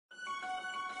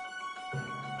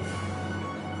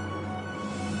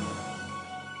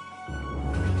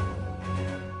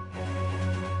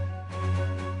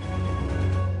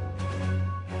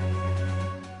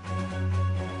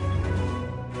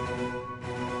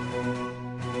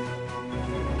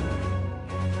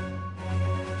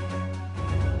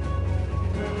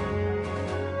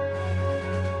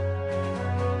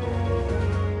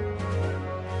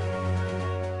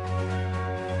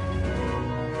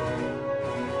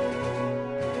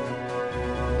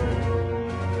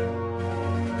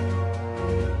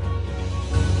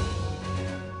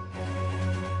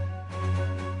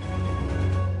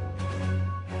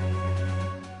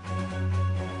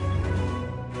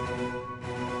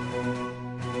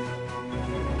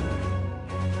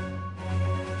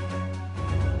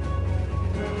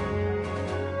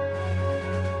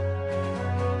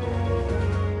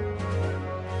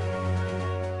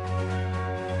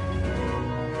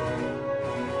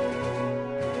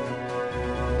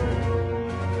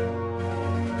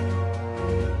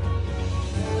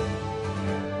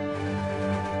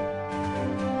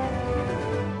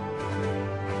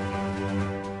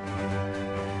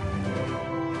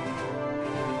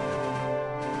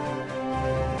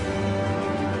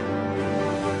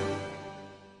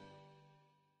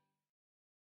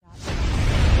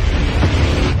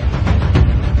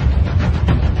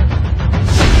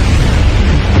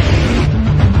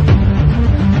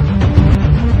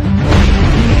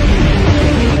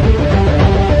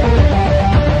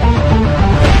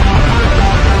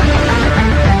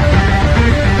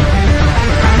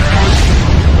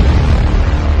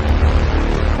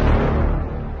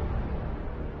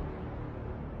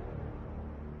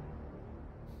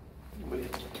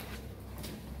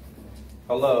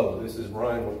Hello, this is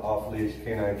Ryan with Leash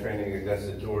K9 Training,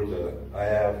 Augusta, Georgia. I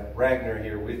have Ragnar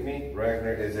here with me.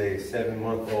 Ragnar is a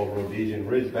 7-month-old Rhodesian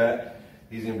Ridgeback.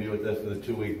 He's going to be with us for the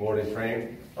 2-week board and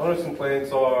train. Honest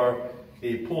complaints are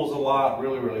he pulls a lot,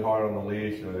 really hard on the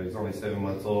leash. He's only 7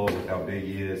 months old, look how big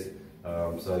he is.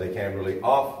 So they can't really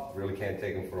can't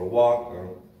take him for a walk.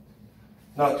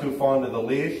 Not too fond of the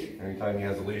leash. Anytime he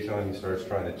has a leash on, he starts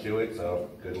trying to chew it. So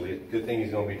good thing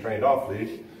he's going to be trained off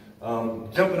leash.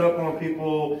 Jumping up on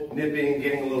people, nipping,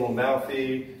 getting a little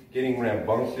mouthy, getting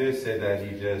rambunctious, said that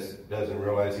he just doesn't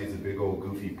realize he's a big old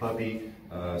goofy puppy.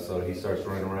 So he starts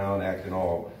running around acting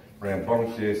all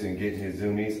rambunctious and getting his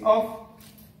zoomies off.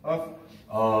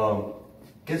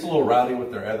 Gets a little rowdy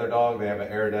with their other dog. They have an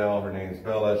Airedale, her name's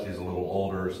Bella. She's a little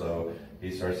older, so he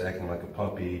starts acting like a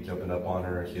puppy, jumping up on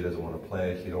her. She doesn't want to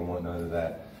play. She don't want none of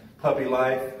that puppy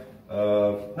life.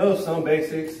 Knows some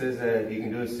basics, says that he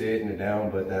can do a sit and a down,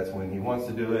 but that's when he wants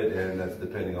to do it, and that's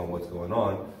depending on what's going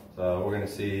on. So we're going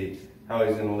to see how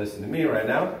he's going to listen to me right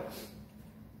now.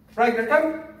 Ragnar,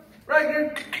 come!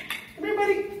 Ragnar! Come here,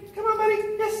 buddy! Come on, buddy!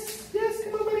 Yes! Yes,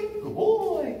 come on, buddy! Good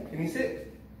boy! Can you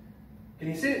sit? Can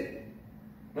you sit?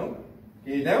 No?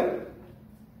 Can you down?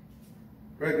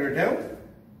 Ragnar, down?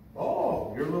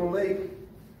 Oh, you're a little late.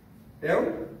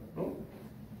 Down? No?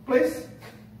 Place?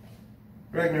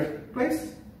 Ragnar,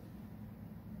 place.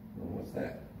 Oh, what's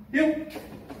that? Heel.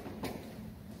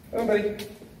 Come on, buddy.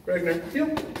 Ragnar,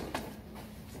 heel.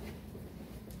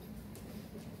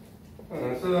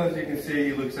 So as you can see,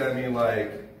 he looks at me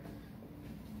like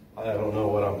I don't know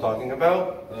what I'm talking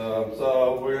about.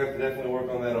 So we're going to definitely work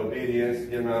on that obedience,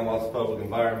 get around lots of public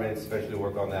environments, especially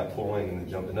work on that pulling and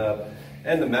the jumping up.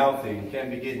 And the mouthing. You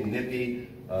can't be getting nippy.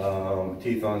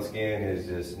 Teeth on skin is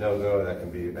just no-go. That can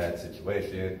be a bad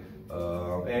situation.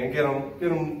 And get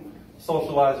them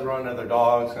socialized around other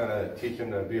dogs, kind of teach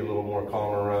them to be a little more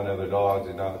calmer around other dogs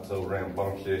and not so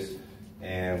rambunctious.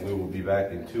 And we will be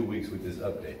back in 2 weeks with this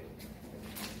update.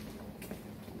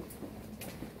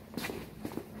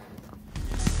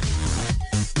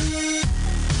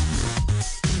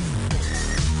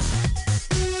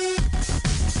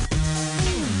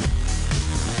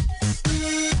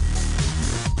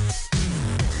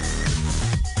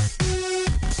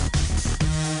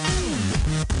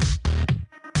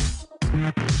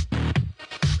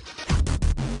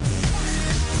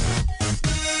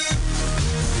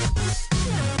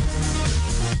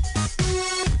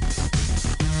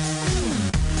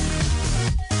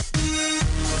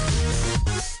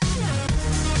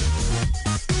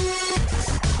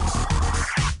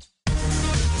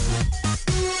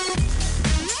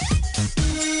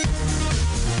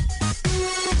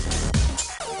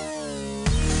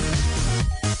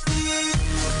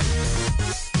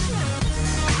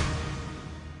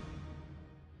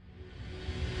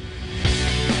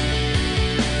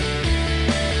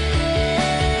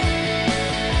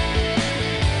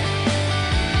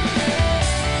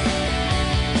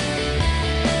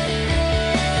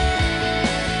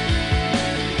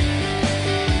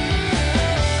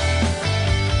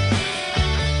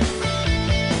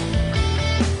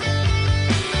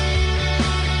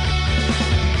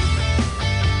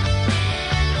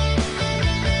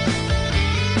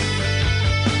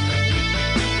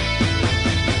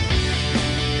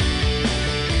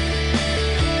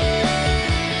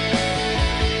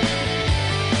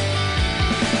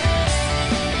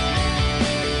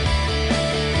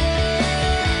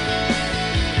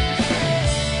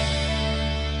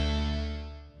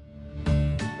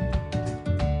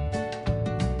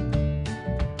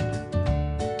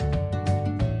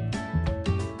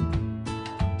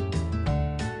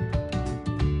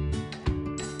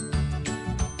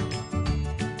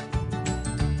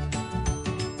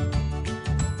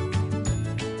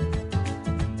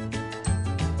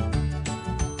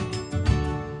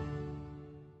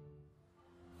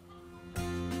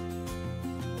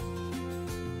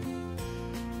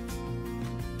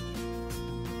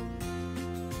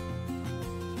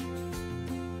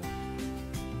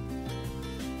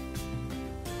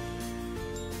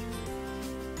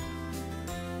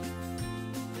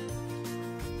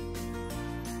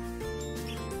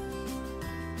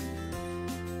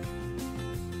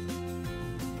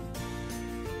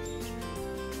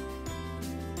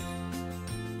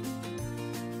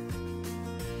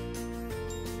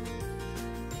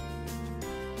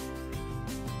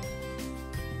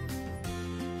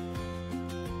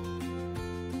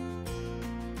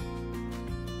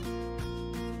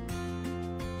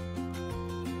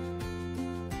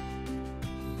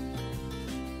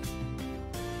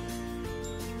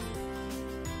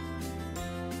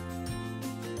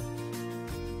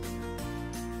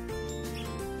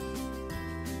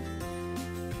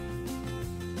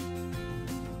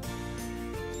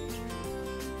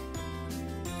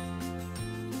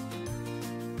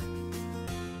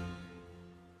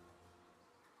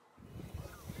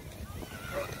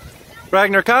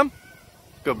 Ragnar, come.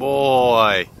 Good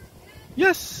boy.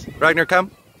 Yes. Ragnar, come.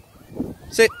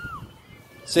 Sit.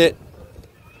 Sit.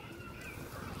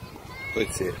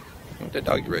 Good sit. That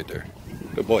doggy right there.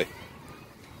 Good boy.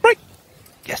 Break.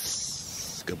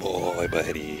 Yes. Good boy,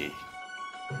 buddy.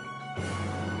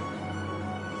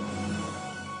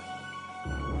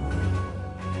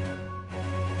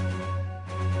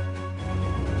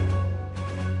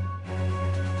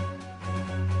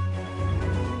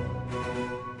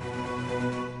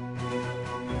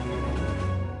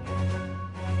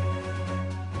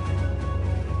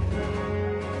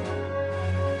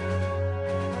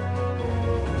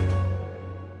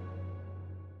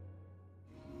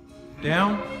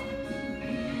 Down.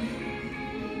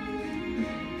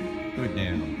 Good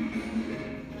down.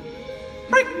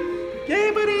 Break.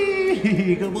 Yay,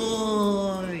 buddy. Good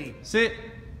boy. Sit.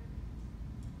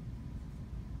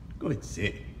 Good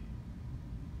sit.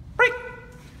 Break.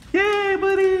 Yay,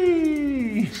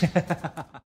 buddy.